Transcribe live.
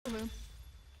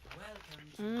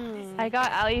I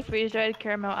got Ali freeze-dried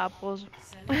caramel apples.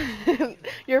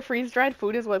 Your freeze-dried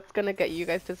food is what's gonna get you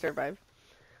guys to survive.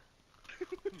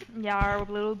 Yeah, our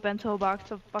little bento box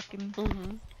of fucking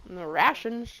And the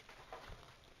rations.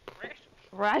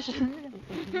 ration.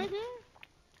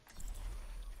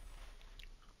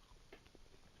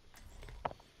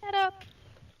 Head up.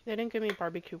 They didn't give me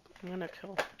barbecue. I'm gonna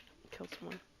kill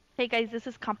someone. Hey guys, this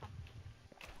is comp.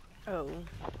 Oh.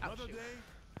 Oh, shoot.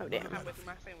 Oh damn. I'm with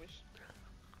my sandwich.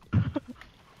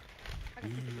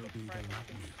 I'm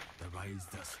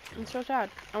so sad.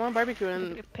 I want barbecue,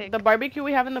 and Pick. the barbecue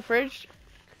we have in the fridge,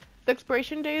 the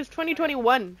expiration date is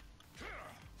 2021.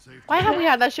 Why have we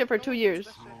had that shit for 2 years?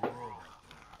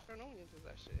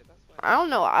 I don't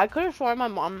know. I could have sworn my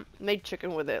mom made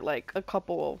chicken with it like a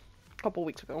couple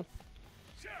weeks ago.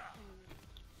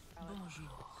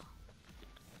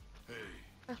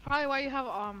 That's probably why you have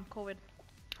COVID.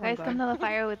 Guys, come to the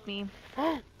fire with me.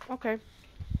 Okay.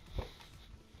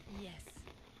 Yes.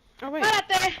 Oh wait.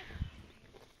 Espérate.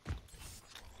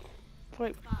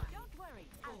 Wait. Don't worry,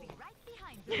 I'll be right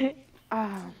behind you.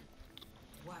 Ah.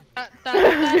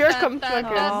 Here comes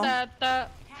fucking.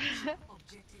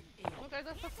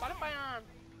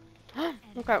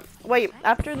 Okay. Wait.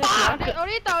 After this match.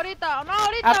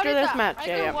 After this match,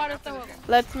 yeah.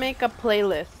 Let's make a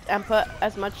playlist and put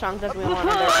as much songs as we want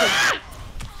on there.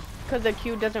 Because the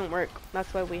queue doesn't work.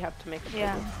 That's why we have to make a playlist.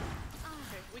 Yeah.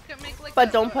 Like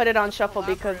But don't put it on shuffle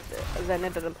because then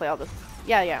it doesn't play all this.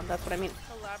 Yeah, that's what I mean.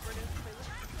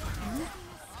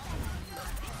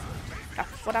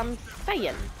 That's what I'm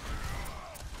saying.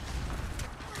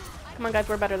 Come on, guys,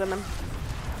 we're better than them.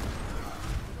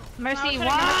 Mercy,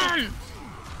 one!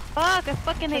 Fuck, I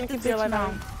fucking hate this bitch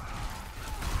now.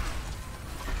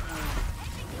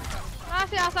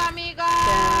 Gracias, amiga.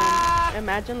 Damn.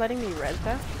 Imagine letting me res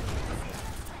that.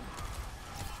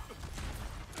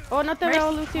 Oh, no te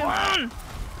veo, Lucio.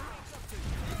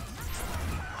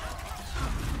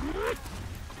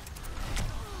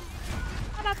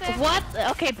 What?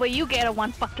 Okay, but you get a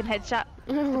one fucking headshot.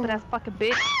 Stupid ass fucking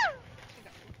bitch.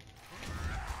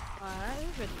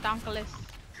 Ridiculous.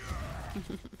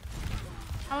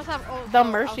 I must have The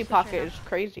mercy pocket is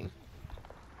crazy.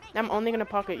 I'm only gonna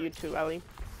pocket you two, Ellie.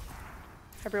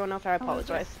 Everyone else, I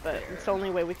apologize, but it's the only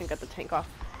way we can get the tank off.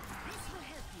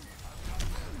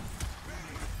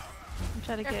 I'm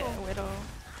trying to get a widow.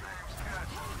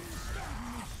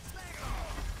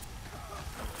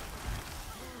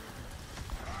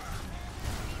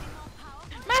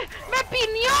 Me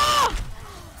piñó!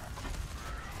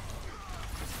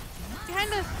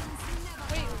 Behind us.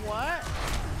 Wait, what?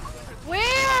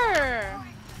 Where?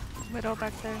 Widow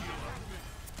back there.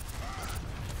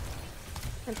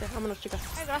 Vente, vámonos, chicas.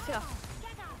 Ay, gracias.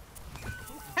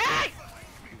 Hey!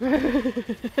 ¡Me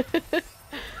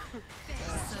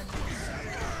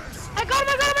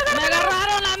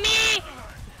agarraron a mí!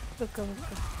 Let's go, let's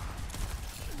go.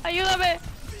 ¡Ayúdame!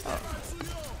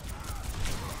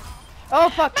 Oh,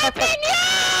 fuck, fuck, fuck.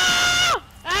 ¡Piñó!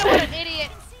 Ah, what an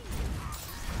idiot.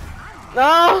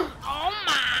 No! Oh,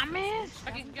 mames.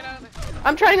 I can get out of it.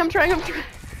 I'm trying. I'm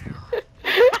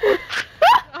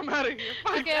out of here.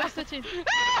 Okay, I'm switching.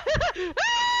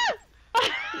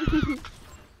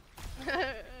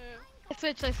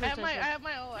 Switch. I have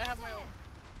my ult.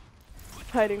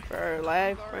 Fighting for our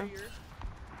life, bro. You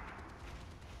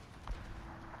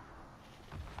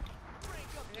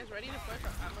guys ready to push?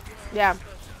 I'm gonna do my Yeah. I'm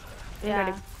Yeah.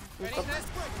 ready. Let's go.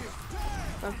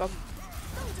 Let's go.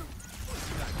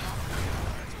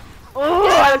 Oh,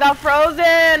 I got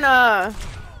frozen!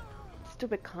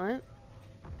 Stupid cunt.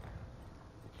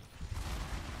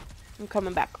 I'm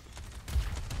coming back.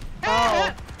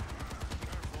 Oh.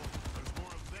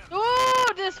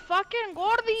 Ooh, this fucking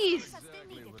gordis.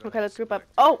 Okay, let's group up.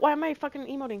 Oh, why am I fucking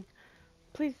emoting?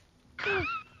 Please.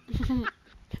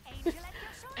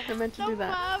 I meant to do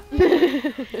that.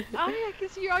 I can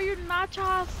see all your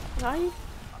nachos. Ay.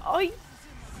 Ay.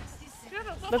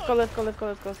 Let's go.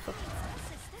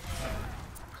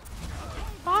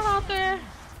 Fall out there.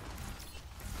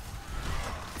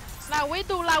 La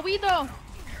widow.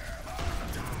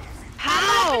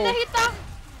 How? Pendejita.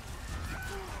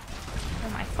 Oh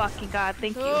my fucking god,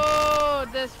 thank you. Oh,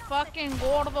 this fucking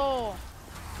gordo.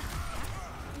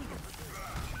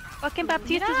 Fucking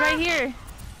Baptista's right here.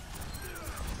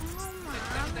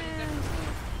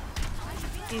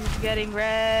 He's getting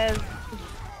res.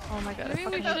 Oh my god, I Maybe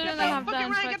we fucking shouldn't hate have him.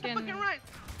 done Get the fucking... fucking right.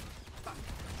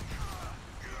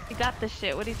 You got this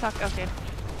shit. What are you talking? Okay.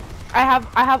 I have.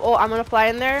 Oh, I'm gonna fly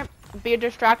in there, be a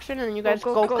distraction, and you guys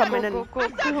go come in and. Go.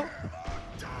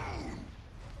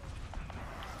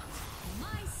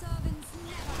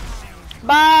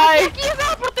 Bye. ¡Aquí es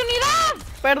la oportunidad!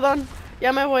 Perdón.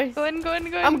 Ya me voy. Going.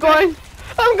 I'm going.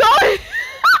 I'm going.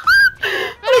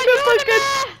 Look at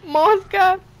fucking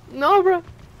mosca. No, bro.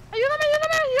 Ayúdame, no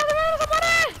se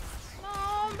muere. No,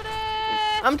 hombre.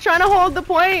 I'm trying to hold the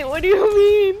point. What do you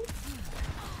mean?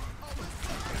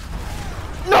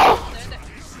 No.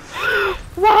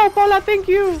 Wow, Paula, thank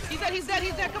you. He's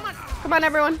dead. Come on. Come on,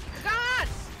 everyone. God.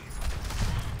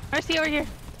 Mercy over here.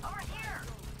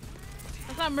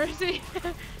 That's not Mercy.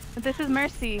 This is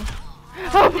Mercy.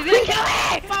 Oh, He's gonna kill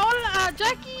me! Paola,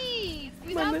 Jackie.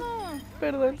 Cuidado.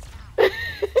 Perdón.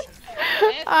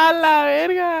 A la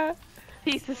verga.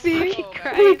 Jesus See, fucking we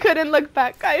Christ. couldn't look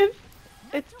back, guys.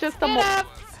 It's just a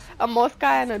mosca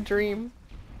and a dream.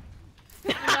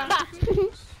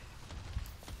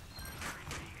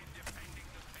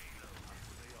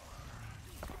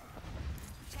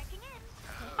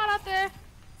 Párate.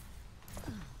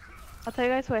 I'll tell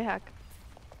you guys who I hack.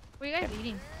 What are you guys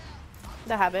eating?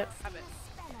 The habit.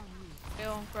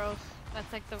 Ew, gross.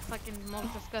 That's like the fucking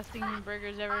most disgusting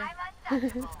burgers ever.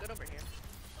 It's good over here.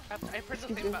 I've heard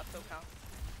the same about SoCal.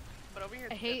 But over here,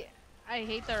 I hate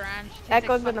the ranch. Tastes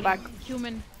Echo's like in the back. fucking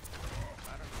Human.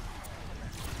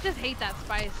 Just hate that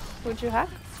spice. Would you hack?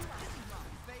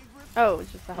 Oh,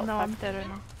 it's just a health No, pack. I'm dead right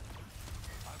now.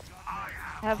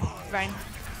 I have Ryan.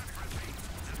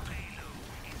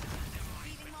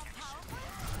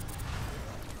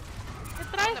 ¿Qué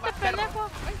traes, este pendejo?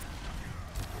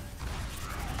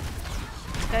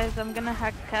 Guys, I'm gonna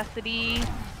hack Cassidy.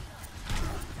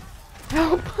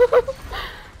 Help.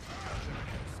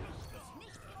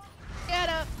 Get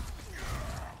up.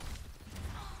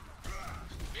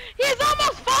 He's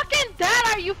almost fucking dead.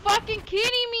 Are you fucking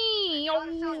kidding me?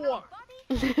 Oh.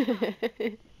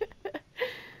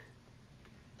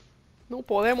 No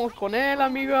podemos con él,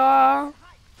 amiga.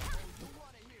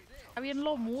 Está bien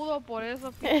lo mudo por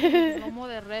eso. Pinche lomo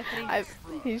de refri.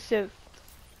 He's just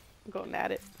going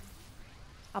at it.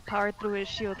 I'll power through his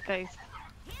shield, guys.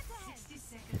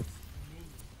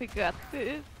 We got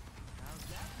this.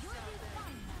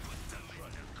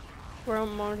 We're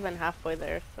more than halfway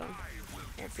there, so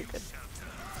we'll be good.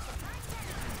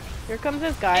 Here comes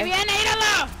this guy. Bien,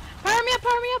 ídolo. Power me up.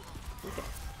 Okay.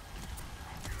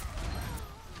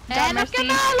 No, que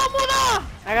no, lo mudo.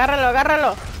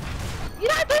 Agárralo.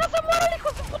 Mira, todavía no se muere el hijo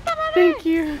de su puta madre. Thank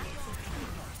you.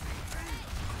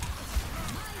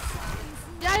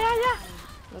 Ya.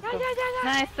 Let's go.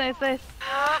 Nice.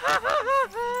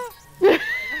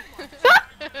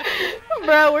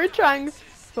 Bro, we're trying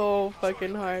so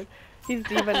fucking hard. He's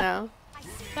diva now.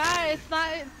 Nah, it's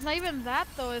not even that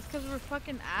though. It's because we're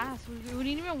fucking ass. We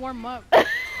didn't even warm up.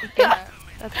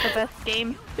 That's the best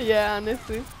game. Yeah,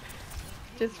 honestly.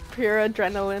 Just pure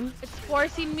adrenaline. It's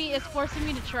forcing me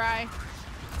to try.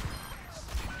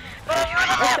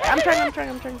 I'm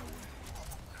trying.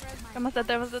 Almost at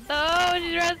there. Oh,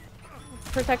 she's red.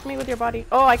 Protect me with your body.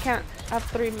 Oh, I can't. I have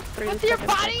three With your seconds.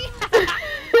 body?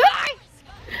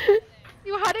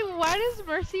 Why does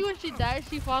Mercy, when she dies,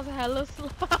 she falls hella slow?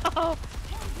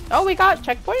 Oh, we got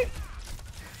checkpoint?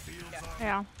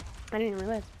 Yeah. I didn't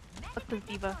realize. Fuck this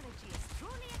diva.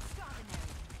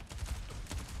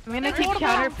 I'm gonna keep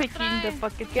counterpicking the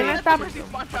fucking ¿Quién thing. está?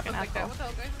 Fucking asshole.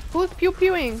 Who's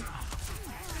pew-pewing?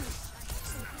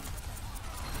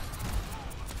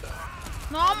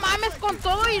 No mames con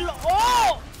todo y lo...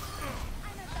 ¡Oh!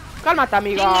 Cálmate,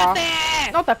 amiga.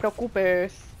 ¡Chíngate! No te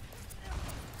preocupes.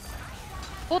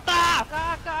 ¡Puta!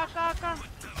 Acá.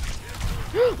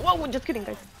 Whoa, just kidding,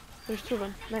 guys. There's two of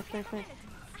them. Nice.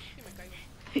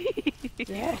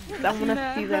 Yes, I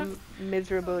wanna see them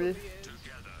miserable.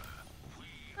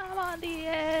 I'm on the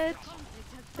edge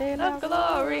De of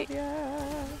glory.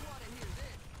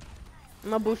 I'm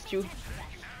gonna boost you.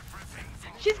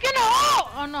 She's gonna...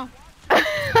 Oh no.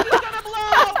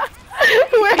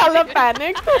 We're hella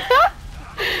panicked.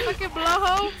 Fucking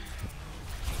blowhole.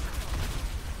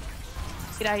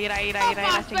 Mira,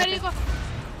 chíngate.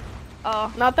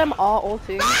 Oh. Not them all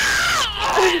ulting.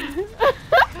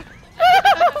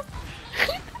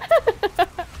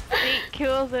 8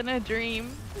 kills in a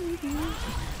dream.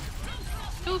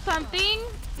 Do something.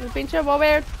 El pinche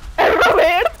Robert. ¡El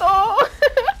Roberto!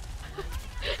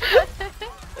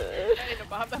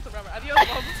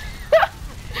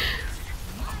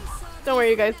 Don't worry,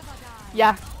 you guys.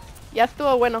 Ya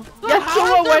estuvo bueno. Ya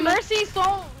estuvo bueno. Mercy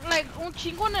son like un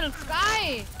chingo en el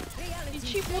sky.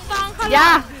 Pinche puta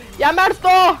ángela. Ya me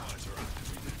hartó.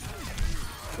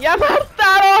 Ya me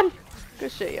hartaron.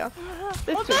 Good shit, yeah.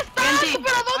 ¿Dónde están?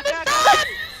 ¿Pero dónde están?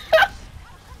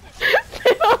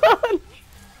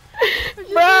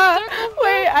 Bruh,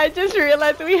 wait, I just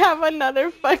realized we have another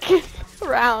fucking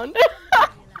round.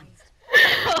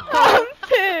 I'm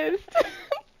pissed.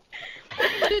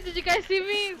 guys see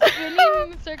me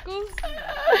spinning in circles?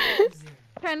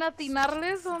 Trying to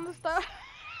atinarles. ¿Dónde está?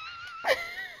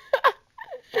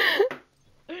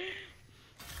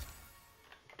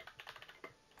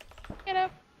 Get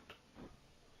up.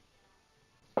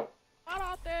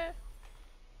 Párate.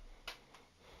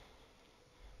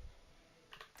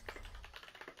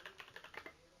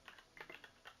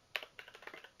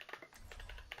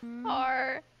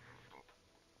 Or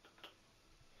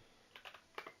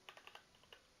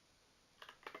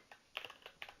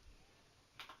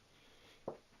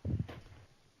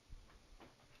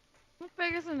No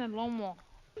pegues en el lomo.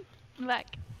 back.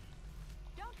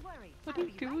 Don't worry. What I'll are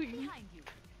you be right doing? behind you.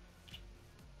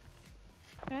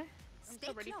 Okay. I'm Stay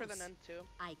so ready for the close. nun too.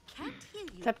 I can't heal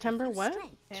you. September with what?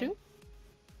 strength. 2?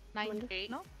 9.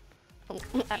 8. No?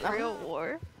 Real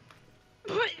war.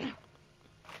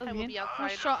 I will be I'm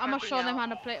outside. gonna show them how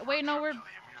camping to play. Wait, no, we're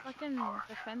fucking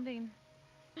defending.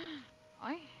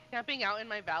 Ay. camping out in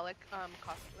my Valak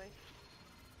cosplay.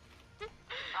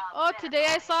 Oh, today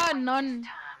I saw a nun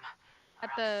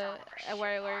at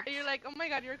where I work. And you're like, oh my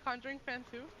god, you're a Conjuring fan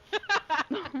too?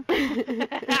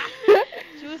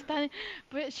 She was standing,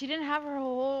 but she didn't have her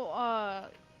whole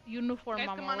uniform Guys,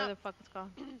 on. come on Whatever up. the fuck it's called.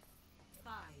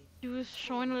 She was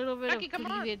showing a little bit Becky, of come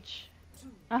on. cleavage.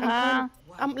 I'm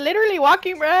literally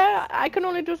walking, bruh. I can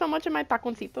only do so much in my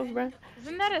taconcitos, bruh.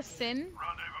 Isn't that a sin?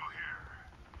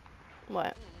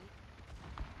 What?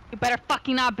 You better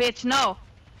fucking not, bitch. No.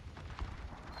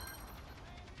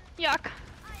 Yuck.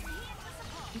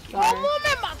 ¿Cómo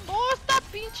me mató esta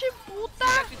pinche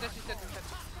puta? She's dead.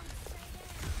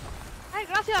 Ay,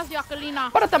 gracias, Jacquelina.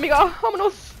 Párate, amiga.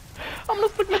 Vámonos.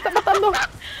 Vámonos porque me está matando.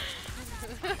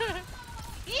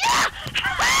 Yeah!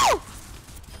 Ow!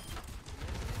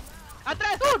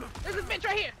 Atrás! Dude! There's this bitch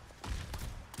right here!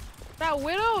 That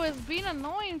widow is being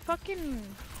annoying. Fucking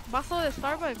vaso de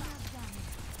Starbucks.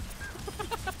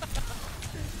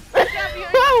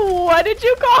 What did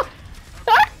you call?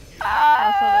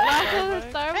 Vaso de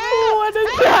Starbucks. What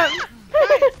is that?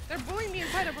 Guys, they're bullying me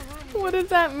inside of a room. What does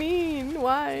that mean?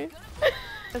 Why?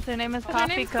 Because her name is Her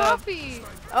Coffee name's Cup. Coffee.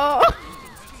 Oh.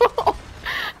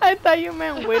 I thought you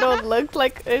meant Widow looked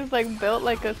like it's like built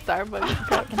like a Starbucks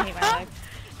cup. I hate my life.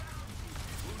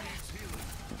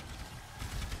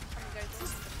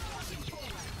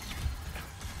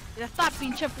 Ya está,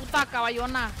 pinche puta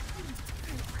caballona.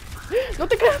 No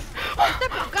te creas. Vete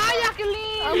pa' acá,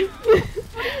 Jacqueline.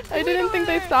 I didn't think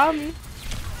they saw me.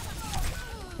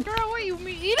 Girl, what you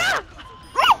mean? ¡Mira!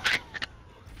 No,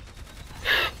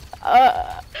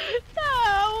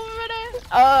 hombre.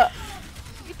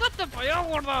 Quítate pa' allá,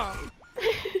 gorda.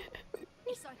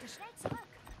 Ich sollte schnell zurück.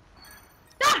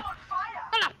 ¡Ah!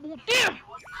 ¡A la putilla!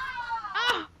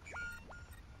 ¡Ah!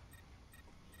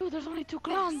 Dude, there's only 2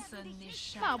 clowns.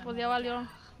 No, pues ya valió. Go,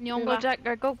 Ñonga.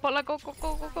 Jack. Go, Paula. Go.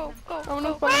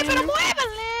 Vámonos, Go. ¡Ay, pero Paulina.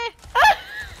 muévele!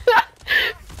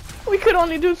 We could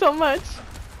only do so much.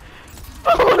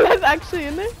 Oh, that's actually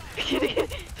in there.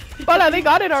 Paula, they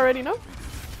got it already, no?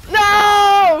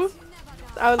 No!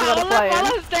 I was gonna play it.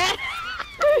 Paula's dead.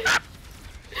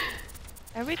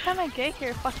 Every time I get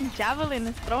here, fucking javelin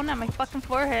is thrown at my fucking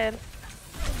forehead.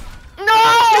 No!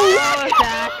 Oh,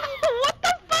 Jack. What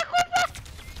the fuck was that?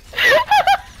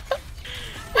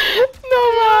 No,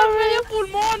 Medio mami.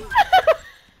 pulmón.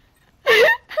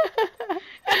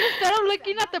 And instead of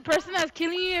looking at the person that's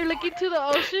killing you, you're looking to the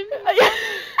ocean.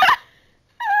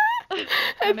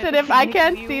 I said if I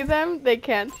can't see them, they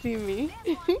can't see me.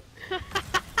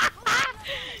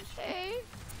 Hey.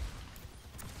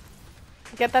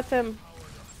 Get that Tim.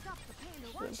 Stop the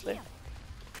payload. Watch Simply. here.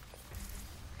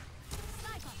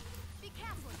 Sniper, be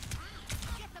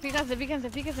careful.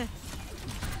 Fíjense.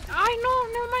 Ay, no,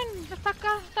 never mind. Está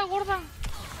acá, está gorda.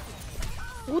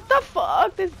 What the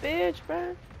fuck, this bitch,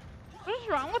 bro? What is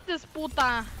wrong with this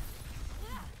puta?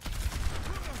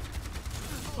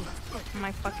 Oh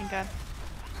my fucking god.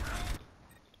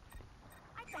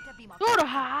 I better be more Dude,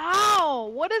 how?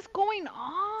 What is going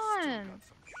on?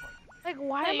 Like,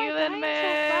 why am I dying so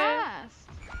fast?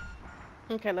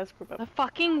 Okay, let's group The up.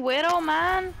 fucking widow,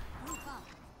 man.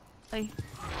 Ay.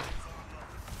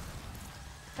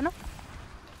 Ano?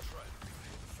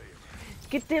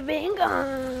 Que te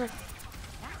venga.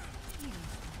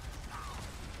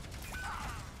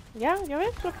 ¿Ya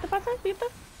ves lo que te pasa, Vita?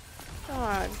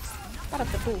 Ay,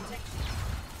 párate tú.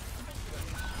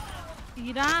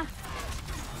 Mira.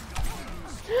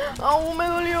 Oh, me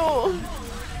dolió.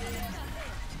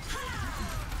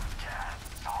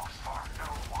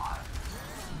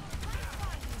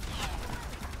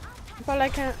 Paul, I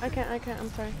can't, I'm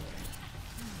sorry.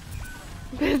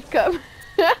 This cup.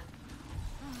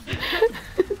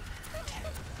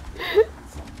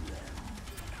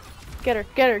 Get her,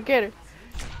 get her, get her.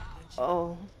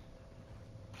 Oh.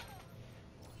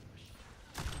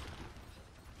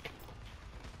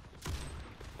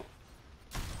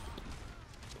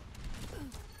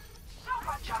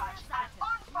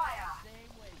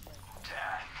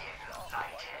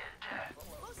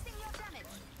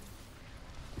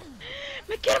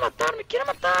 Me quiere matar, me quiere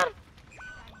matar.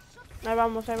 Ahí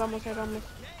vamos, ahí vamos, ahí vamos.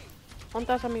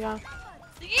 ¿Dónde estás, amiga?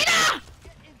 ¡Mira!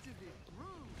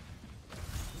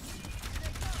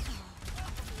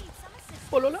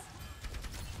 Polola.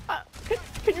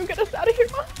 Can you get us out of here,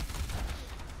 Mom?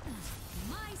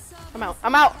 I'm out.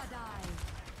 I'm out.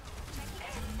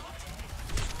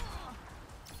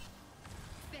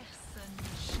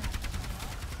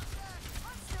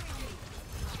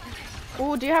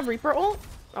 Ooh, do you have Reaper ult?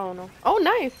 Oh no. Oh,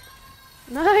 nice.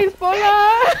 Nice,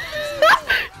 Bola.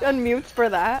 Unmutes for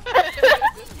that.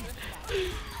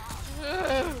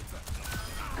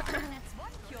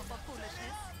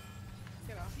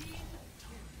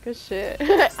 Good shit.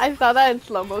 I saw that in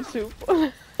slow-mo too.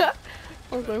 I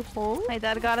was like, oh. My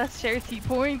dad got us charity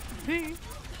points.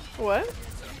 What?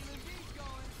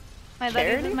 My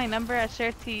dad uses my number at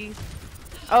charity.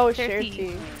 Oh,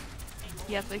 charity.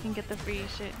 Yeah, so we can get the free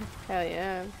shit. Hell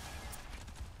yeah.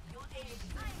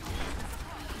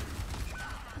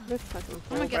 This fucking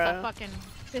I'm gonna get that fucking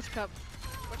fist cup.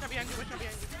 Watch out behind you, watch out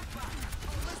behind you.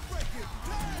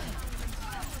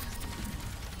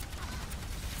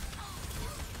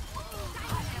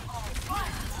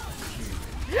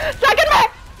 Second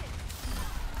back!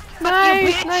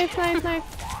 Nice, nice, nice, nice.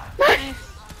 Nice.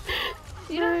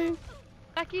 Nice.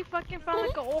 Jackie fucking found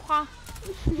like a hoja.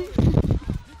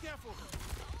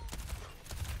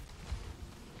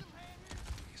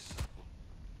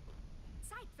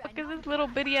 Look at this little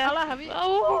bitty ass. Allah, have you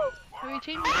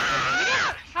changed it?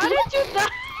 How did you die?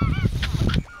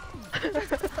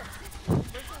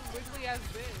 Wiggly ass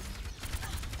bitch.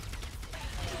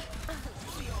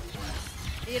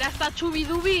 Mira esta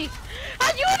chubidubi.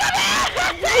 ¡Ayúdame!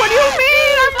 What do you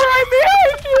mean? I'm right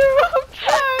behind you. I'm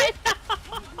trying.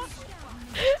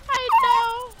 I know.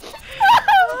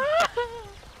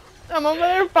 I'm over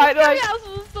there fighting like. Me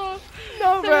asustó.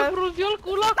 No, Se me bro. frunció el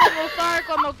culo como sabe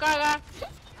cuando caga.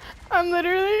 I'm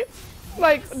literally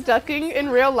like ducking in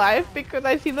real life because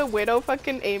I see the widow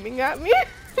fucking aiming at me.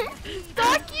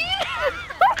 Ducky!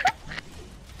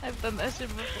 I've done that shit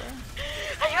before.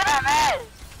 Ayúdame!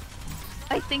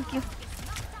 I thank you.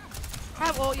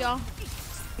 Have ult, y'all.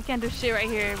 We can't do shit right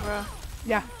here, bro.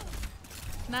 Yeah.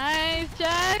 Nice,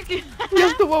 Jack. Ya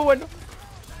estuvo bueno.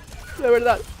 De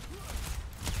verdad.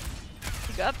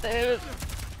 You got this.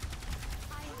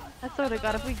 I swear to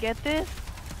God, if we get this.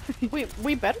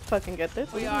 We better fucking get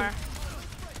this. We are.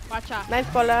 Watch out. Nice,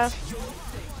 Bola.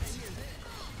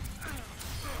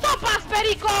 ¡Sopas,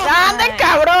 perico! ¡Anden,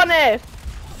 cabrones!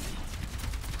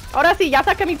 Ahora sí, ya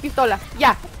saqué mi pistola.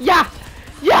 Ya, ya,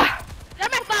 ya, ¡Ya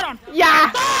me mataron!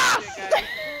 ya.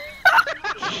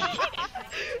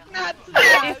 Not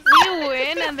If we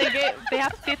win and they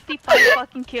have 55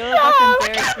 fucking kills, that's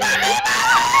embarrassing.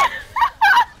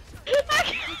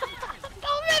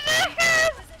 ¡No me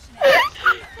dejes!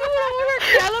 We're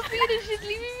galloping and she's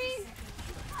leaving me.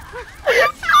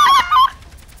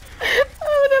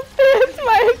 I'm gonna piss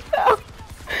myself.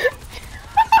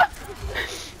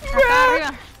 Acá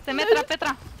arriba. Se metra,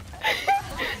 Petra.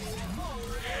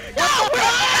 No,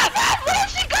 where did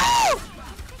she go?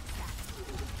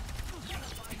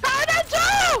 How did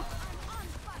you?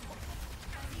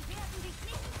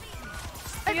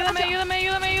 Ayúdame, ayúdame,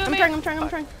 ayúdame, ayúdame. I'm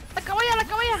trying. La caballa, la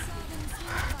caballa.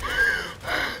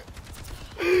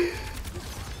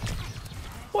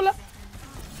 Hola.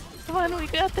 Bueno, we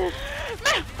got this.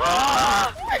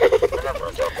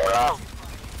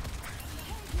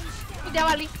 Ya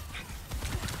valí.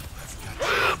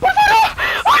 Por favor,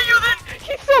 ayuden.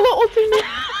 He's solo ulting me.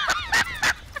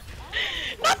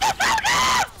 ¡No te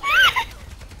salgas!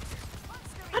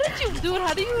 How did you do it?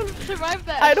 How do you survive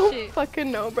that I don't shit?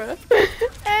 fucking know, bro.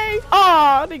 Hey.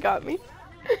 Aw, they got me.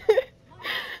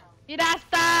 Mira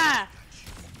esta.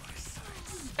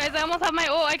 Guys, I almost have my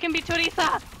ult. I can be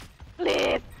Choriza.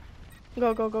 Please.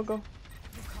 Go.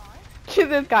 To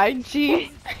this guy,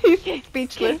 G. He's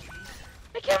speechless.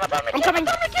 Me quiere matar, me I'm quiere coming.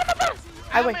 matar, me quiere matar.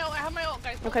 I have my ult,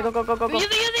 guys. Okay, go. Use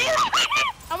it.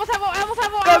 Vamos a ult, vamos a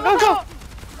ult. Go.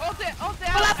 Ult it.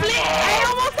 Hola, please. I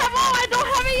almost have ult. I don't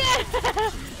have it yet.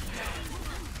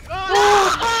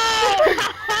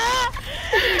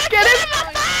 Get it!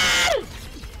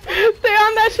 Stay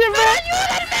on that shit, bro.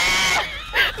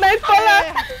 Nice Bola.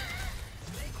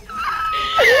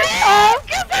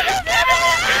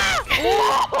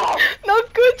 No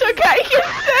escucho, cállate.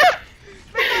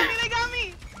 They got me.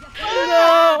 No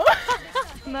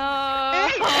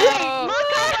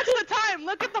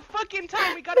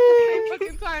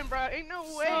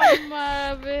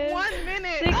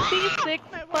 26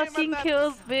 fucking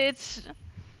kills, bitch.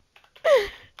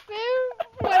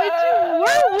 What did you?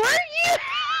 Where were you?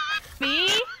 Me?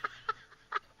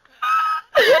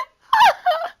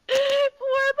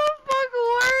 Where the fuck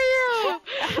were you?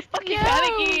 I was fucking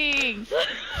panicking.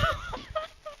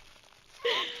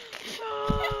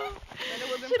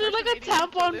 She did like a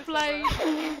tampon flight.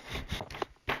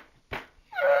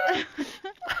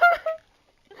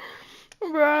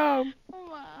 Bro.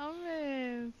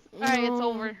 Mames. Alright, it's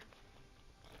over.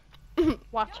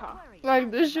 Watch out. Like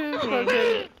this shit is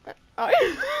fucking. I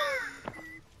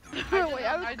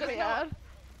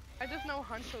just know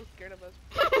Hancho's scared of us.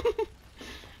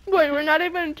 Wait, we're not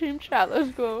even in team chat. Let's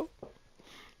go.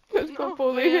 Let's go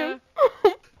bully him.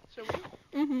 Should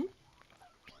we? Mhm.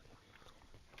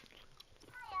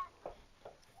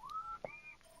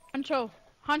 Hancho,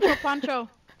 Pancho.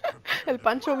 El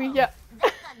Pancho Villa. That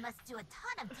gun must do a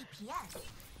ton of DPS.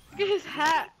 Look at his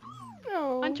hat.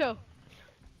 No. Pancho.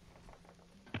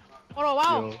 Oh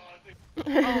wow.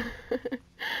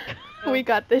 We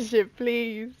got this shit,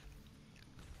 please.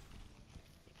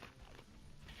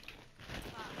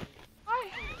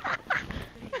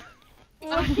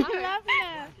 What are you laughing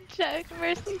at? Check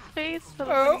Mercy's face.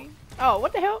 Oh. Oh,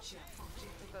 what the hell?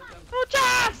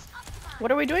 Muchas!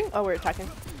 What are we doing? Oh, we're attacking.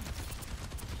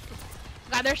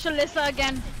 God, there's Shalissa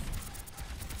again.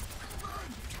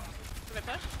 Should I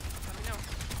push? Let me know.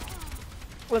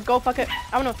 Let's go, fuck it.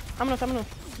 Vámonos.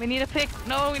 We need a pick.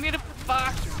 No, we need a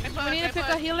fuck. We need to pick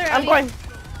a healer. I'm going.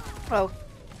 Oh.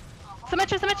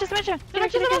 Symmetra. Symmetra's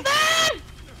almost dead!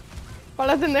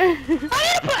 Paula's in there.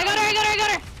 I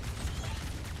got her.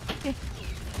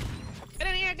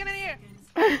 Get in here!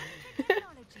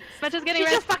 Symmetra's getting She's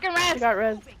res. just fucking I res. got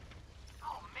res.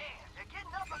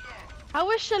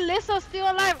 How is Shalissa still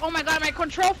alive? Oh my god, my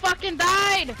control fucking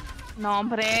died! No,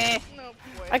 hombre. No,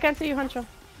 boy. I can't see you, Hancho.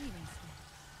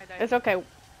 I died. It's okay.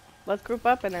 Let's group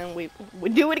up and then we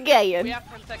do it again. We have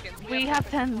 10 seconds. We have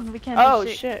 10. We can't Oh, do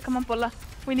shit. shit. Come on, Pola.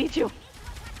 We need you.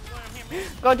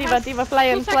 Go, Diva, fly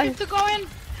in, 2 fly. seconds to go in.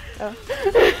 Oh.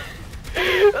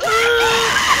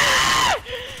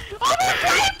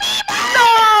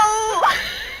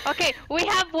 Okay, we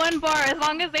have 1 bar. As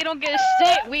long as they don't get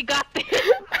shit, we got this.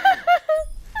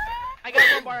 I got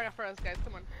 1 bar for us, guys.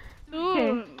 Come on.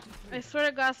 Dude, I swear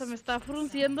to God, se me está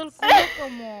frunciendo el culo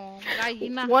como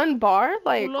gallina. 1 bar?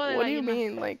 Like, Culo de what do you gallina.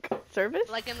 mean? Like, service?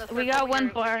 Like in the We circle got when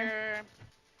 1 you're- bar.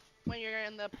 When you're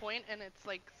in the point and it's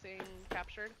like saying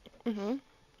captured Mm-hmm.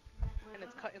 and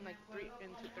it's cut in like 3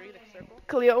 into 3 the circle.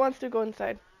 Cleo wants to go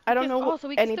inside. I don't know so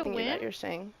we can still anything win? that you're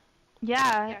saying.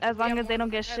 Yeah, Yeah, as we long have as they one- don't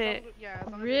get as long shit. as- yeah, as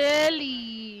long as they- Really?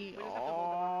 We just have to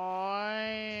hold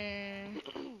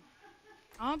them.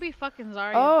 I'm gonna be fucking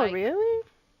Zarya. Oh, like, really?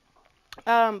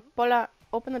 Paula,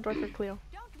 open the door for Cleo.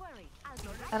 Don't worry, I'll be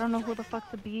right I don't know who the fuck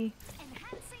to be.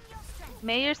 enhancing your strength.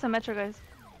 May or Symmetra, guys.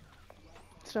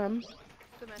 Some.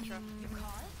 Dementia.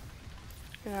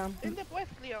 Yeah. In the boys,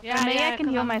 Cleo. Yeah, Maybe I can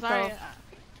 'cause heal I'm myself. Zarya.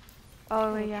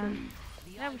 Oh, yeah.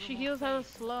 Yeah, but she heals hella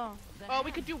slow. Oh,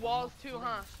 we could do walls too,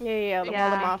 huh? Yeah, wall Yeah.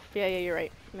 them off. Yeah, you're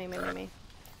right. Me. I have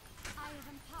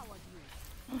empowered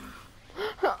you.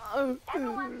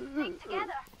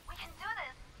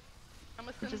 I'm We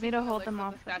assuming just need to hold like, them with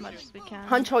off the as much statue. as we can.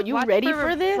 Huncho, you Watch ready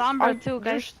for this? Sombra too,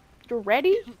 guys. You're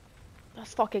ready?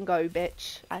 Let's fucking go,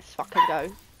 bitch. Let's fucking go.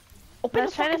 Open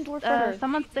Let's the try fucking door to, for her.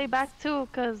 someone stay back too,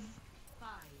 cause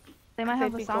they might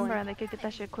have They'd a be going. Sombra and they could get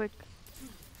that shit quick.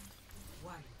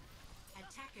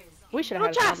 We should have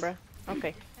had a Luchas! Sombra.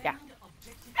 Okay, yeah.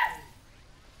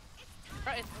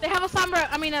 Right, They have a Sombra,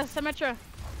 I mean a Symmetra.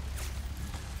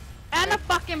 And a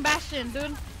fucking Bastion,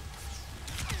 dude.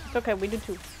 It's okay, we do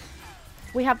 2.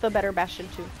 We have the better Bastion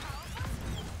too.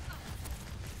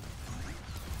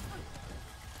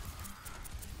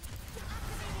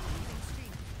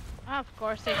 Of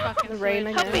course they fucking The rain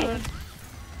switch. again. Help me.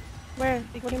 Where?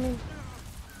 What do you mean?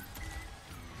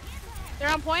 They're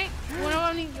on point.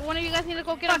 One of you guys need to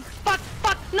go get them. Fuck!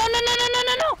 No!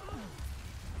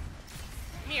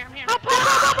 here.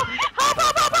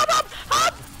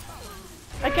 Hop!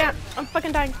 I can't. I'm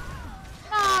fucking dying.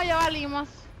 No, ya valimos.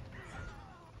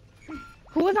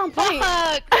 Who was on point?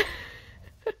 Fuck!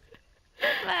 Okay.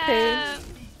 Man.